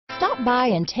Stop by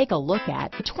and take a look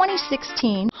at the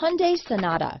 2016 Hyundai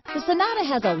Sonata. The Sonata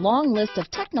has a long list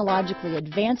of technologically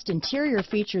advanced interior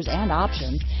features and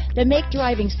options that make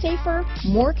driving safer,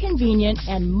 more convenient,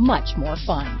 and much more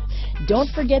fun.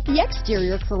 Don't forget the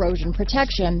exterior corrosion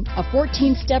protection, a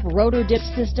 14-step rotor dip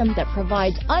system that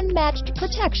provides unmatched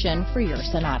protection for your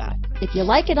Sonata. If you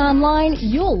like it online,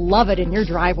 you'll love it in your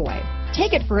driveway.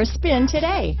 Take it for a spin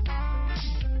today.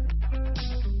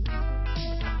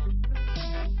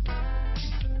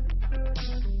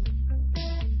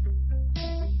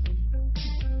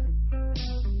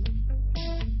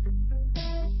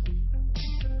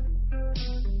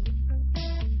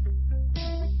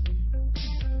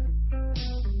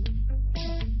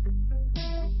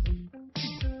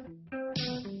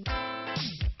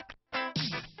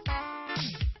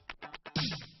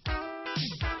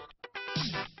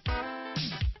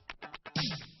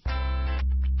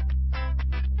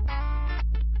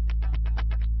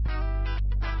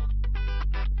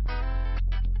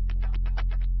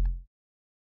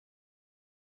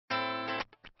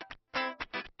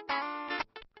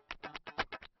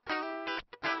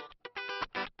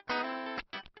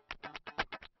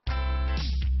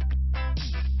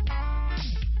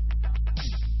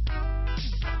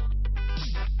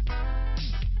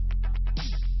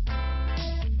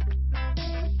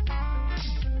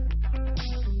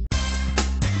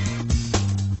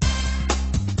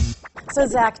 So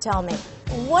Zach, tell me,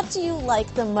 what do you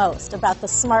like the most about the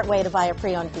smart way to buy a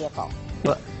pre-owned vehicle?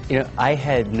 Well, I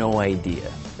had no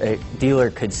idea a dealer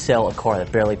could sell a car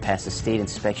that barely passed the state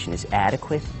inspection as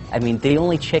adequate. I mean, they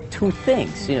only check two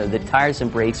things. The tires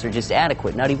and brakes are just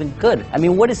adequate, not even good. I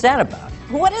mean, what is that about?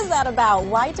 What is that about?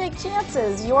 Why take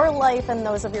chances? Your life and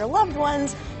those of your loved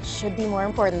ones should be more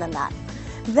important than that.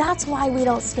 That's why we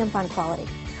don't skimp on quality.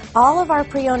 All of our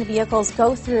pre-owned vehicles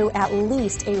go through at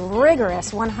least a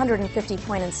rigorous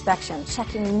 150-point inspection,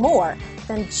 checking more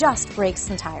than just brakes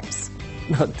and tires.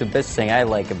 The best thing I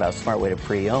like about Smart Way to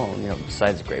Pre-Own,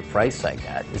 besides the great price I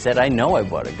got, is that I know I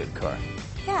bought a good car.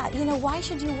 Yeah, why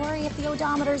should you worry if the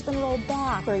odometer's been rolled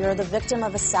back, or you're the victim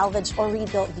of a salvaged or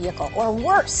rebuilt vehicle, or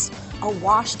worse, a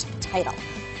washed title?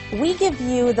 We give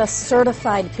you the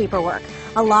certified paperwork,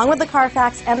 along with the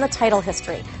Carfax and the title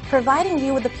history, providing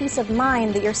you with the peace of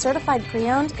mind that your certified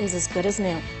pre-owned is as good as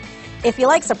new. If you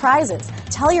like surprises,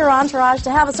 tell your entourage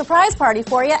to have a surprise party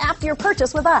for you after your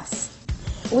purchase with us.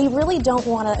 We really don't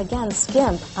want to, again,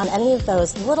 skimp on any of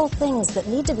those little things that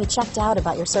need to be checked out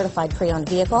about your certified pre-owned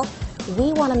vehicle.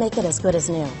 We want to make it as good as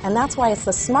new, and that's why it's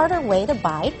the smarter way to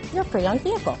buy your pre-owned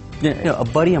vehicle. A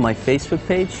buddy on my Facebook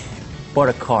page bought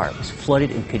a car. It was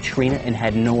flooded in Katrina and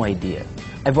had no idea.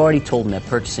 I've already told him that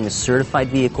purchasing a certified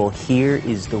vehicle here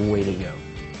is the way to go.